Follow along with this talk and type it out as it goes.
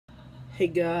Hey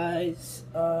guys,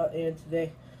 and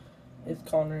today it's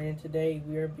Connor, and today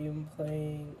we are being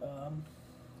playing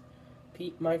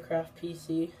Minecraft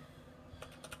PC.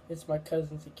 It's my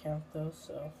cousin's account though,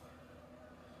 so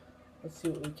let's see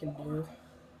what we can do.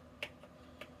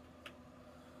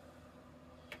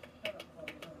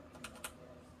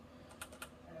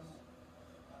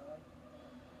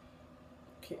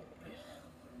 Okay,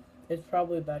 it's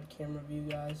probably a bad camera view,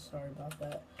 guys. Sorry about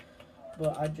that.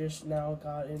 But I just now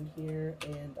got in here,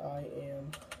 and I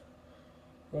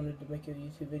wanted to make a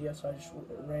YouTube video, so I just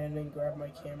ran and grabbed my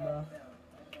camera.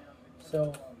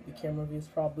 So the camera view is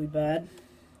probably bad,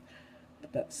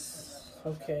 but that's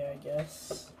okay, I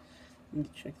guess. Let me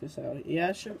check this out. Yeah,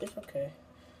 it's okay.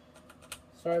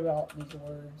 Sorry about these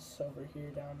words over here,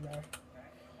 down there.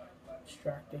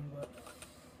 Distracting, but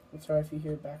I'm sorry if you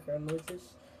hear background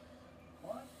noises.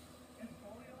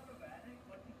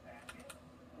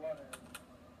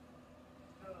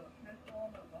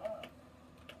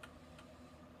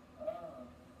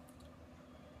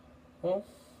 Well,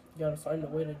 you gotta find a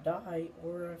way to die,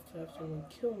 or I have to have someone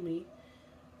kill me,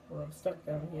 or I'm stuck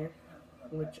down here,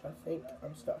 which I think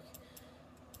I'm stuck.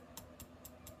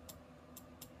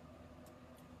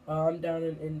 I'm down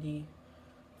in Indy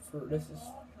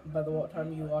by the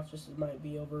time you watch this, it might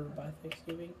be over by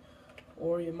Thanksgiving,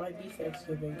 or it might be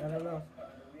Thanksgiving, I don't know.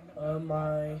 I'm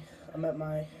at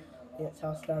my aunt's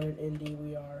house down in Indy.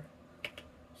 We are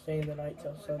staying the night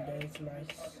till Sunday. It's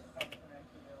nice.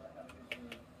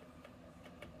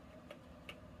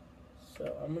 So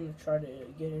I'm gonna try to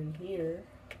get in here.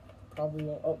 Probably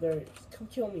won't. Oh, there it is. Come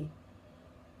kill me.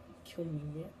 Kill me,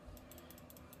 man.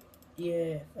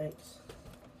 Yeah, thanks.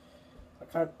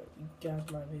 You guys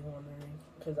might be wondering,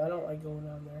 because I don't like going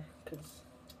down there, because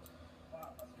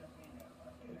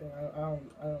I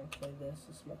don't play this.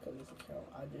 This is my cousin's account.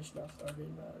 I just now started,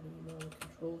 and I don't even know the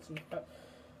controls and crap.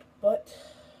 But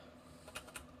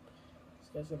this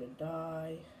guy's gonna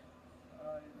die.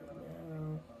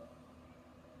 Now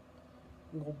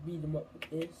I'm gonna beat him up with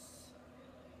this.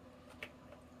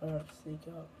 I have to sneak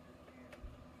up.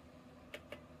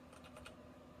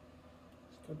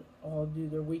 Oh, dude,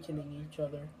 they're weakening each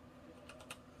other.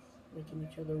 Making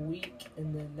each other weak,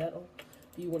 and then that'll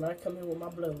be when I come in with my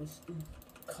blows.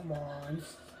 Come on.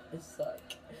 It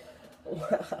sucks.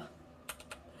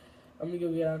 I'm gonna go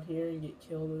get out here and get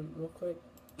killed real quick.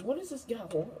 What does this guy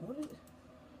want? What is it?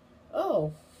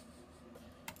 Oh.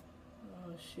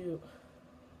 Oh, shoot.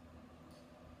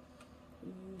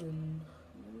 I'm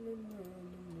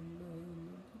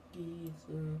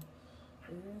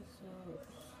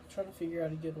trying to figure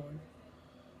out a good one.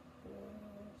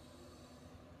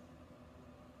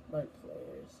 My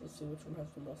players. Let's see which one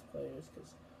has the most players.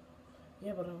 Cause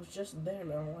yeah, but I was just there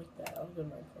and I don't like that. I'll go to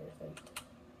my player thing.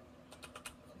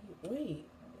 Wait.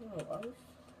 No, I was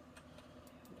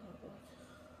not like.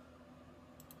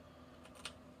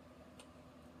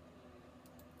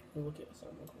 Let me look at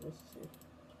something. Let's see.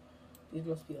 These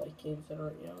must be like games that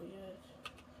aren't out yet.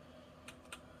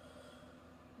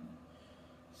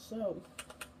 So,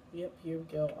 yep, here we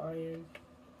go. Iron.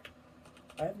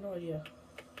 I have no idea.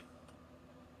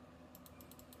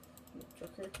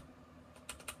 Trucker.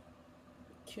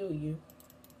 Kill you.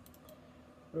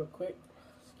 Real quick.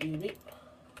 Excuse me.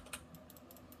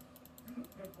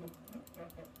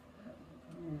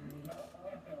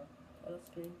 Title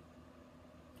screen.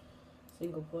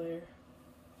 Single player.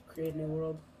 Create new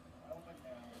world.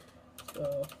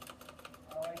 So.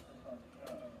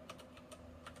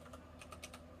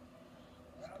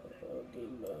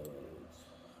 Game modes.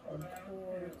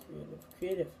 Hardcore.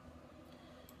 Creative.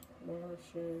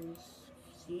 Martians.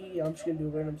 Seed. I'm just gonna do a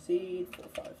random seed. 4,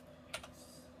 5,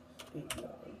 8, 9.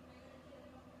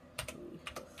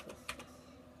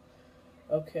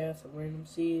 Okay, that's a random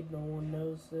seed. No one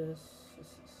knows this. This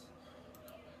is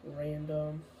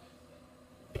random.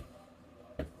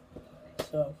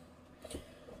 So,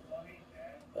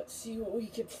 let's see what we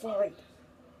can find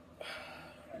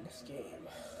in this game.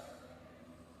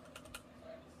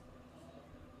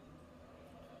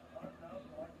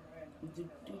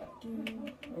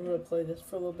 I'm gonna play this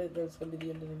for a little bit, then it's gonna be the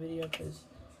end of the video, because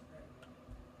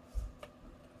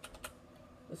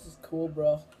this is cool,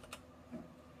 bro.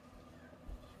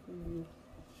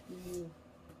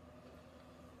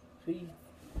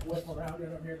 Whip around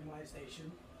right up here to my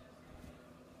station.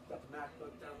 Got the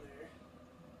MacBook down there.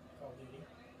 Call of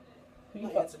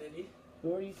Duty.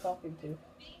 Who are you talking to?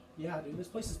 Yeah, dude, this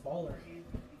place is baller.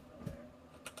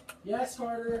 Yes,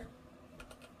 Carter.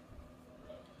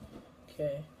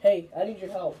 Okay. Hey, I need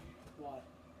your help. What?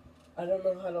 I don't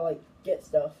know how to, like, get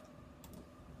stuff.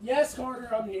 Yes, Carter,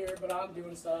 I'm here, but I'm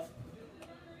doing stuff.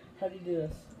 How do you do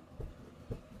this?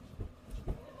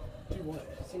 what?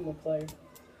 Single player.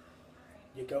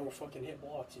 You go fucking hit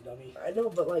blocks, you dummy. I know,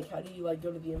 but like, how do you like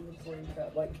go to the inventory and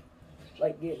grab like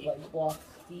get like blocks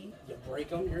D? You break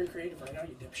them. You're in creative right now,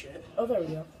 you dipshit. Oh, there we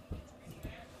go.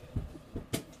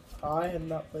 I have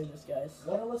not played this, guys.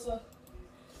 What, Alyssa?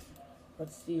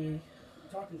 Let's see. You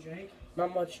talking Jake?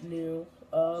 Not much new.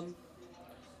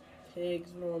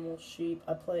 Pigs, normal, sheep.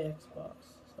 I play Xbox,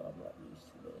 so I'm not used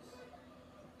to this.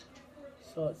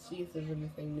 So let's see if there's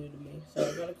anything new to me. So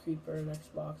I got a creeper, an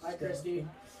Xbox. Hi, Christy.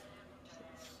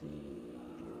 Let's see.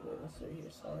 Wait, what's there here?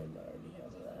 Sorry, I already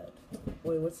have that.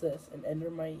 Wait, what's this? An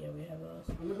Endermite? Yeah, we have those.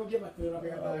 I'm gonna go get my food. I'll be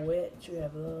right back. Witch, we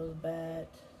have those. Bat.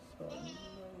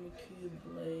 Cube,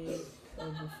 blade,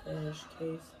 silverfish,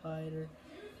 cave spider,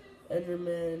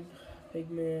 Enderman,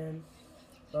 Pigman,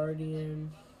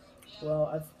 Guardian. Well,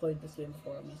 I've played this game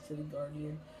before. I'm used to the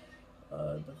Guardian,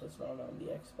 but that's not on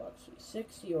the Xbox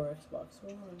 360 or Xbox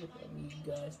One. You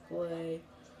guys play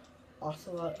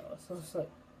Ocelot. Oh, so it's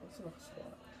like what's an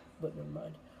Ocelot? But never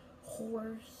mind.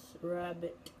 Horse,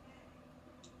 rabbit.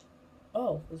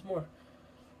 Oh, there's more.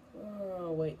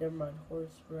 Oh wait, never mind.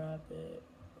 Horse, rabbit.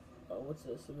 Oh, what's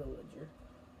this? A villager.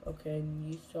 Okay, I'm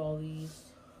used to all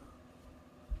these.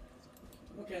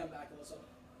 Okay, I'm back, Alyssa.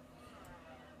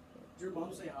 Did your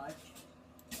mom say hi?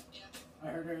 I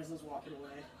heard her as I was walking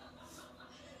away.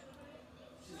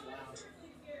 She's loud.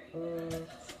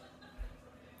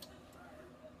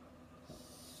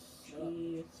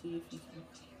 Let's see if you can.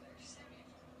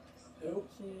 Who?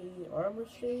 Let's see, armor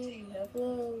stream, we have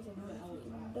those,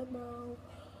 and demo.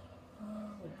 Oh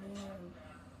man.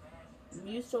 I'm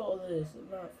used to all this,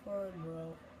 it's not fun,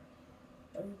 bro.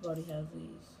 Everybody has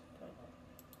these.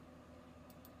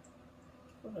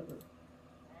 Whatever.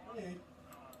 Okay.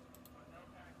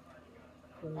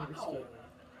 Whatever. Wow. Escape.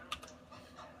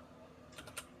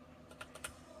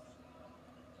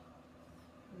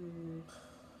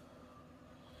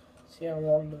 See how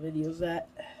long the video's at.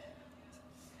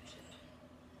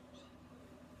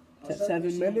 It's at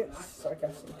 7 minutes. So I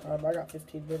got some time. I got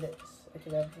 15 minutes. I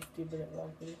can have a 15-minute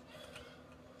long video.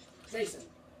 Jason.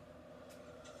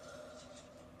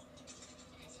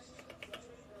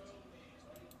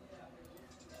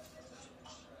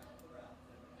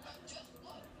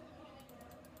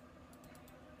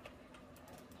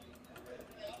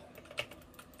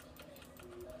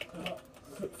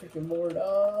 Freaking Lord,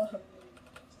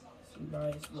 it's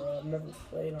nice, bro. I've never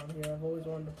played on here. I've always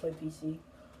wanted to play PC.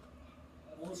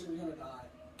 Alyssa, you're gonna die.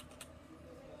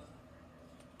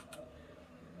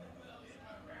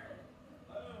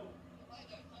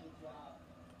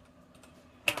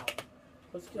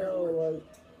 Let's go,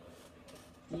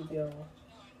 like, we go.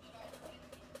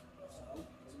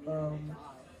 Oh,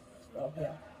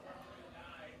 yeah.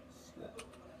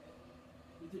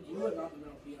 You would not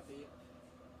know PFE.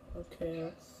 Okay,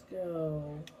 let's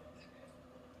go.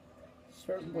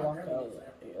 Certain block out.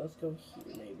 Yeah, let's go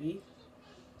here, maybe.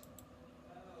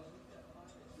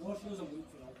 What if it was a wheat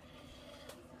field?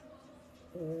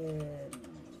 And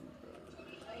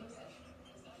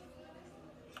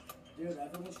dude,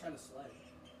 everyone's trying to slay.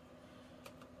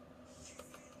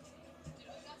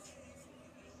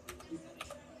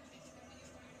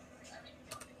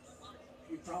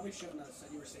 You probably shouldn't have said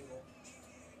you were single.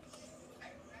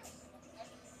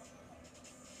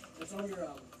 It's on your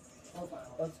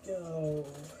profile. let's go.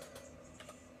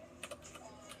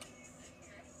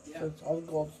 Yeah. So it's all the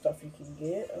gold stuff you can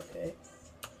get. Okay.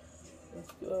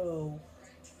 Let's go.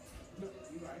 You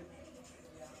right.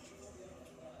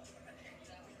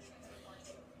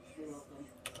 You're welcome.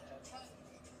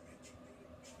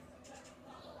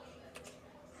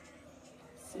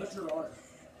 Put Gerard.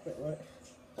 Wait, what?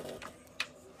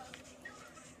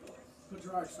 Put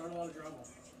Gerard. Start a lot of drama.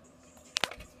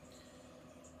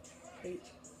 Wait.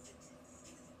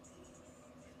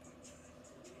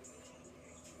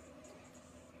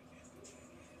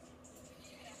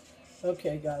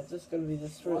 Okay, guys, this is gonna be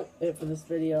it for this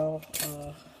video.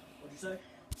 What'd you say?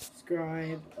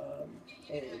 Subscribe,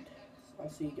 and I'll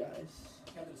see you guys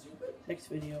Kevin Zubin? next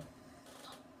video.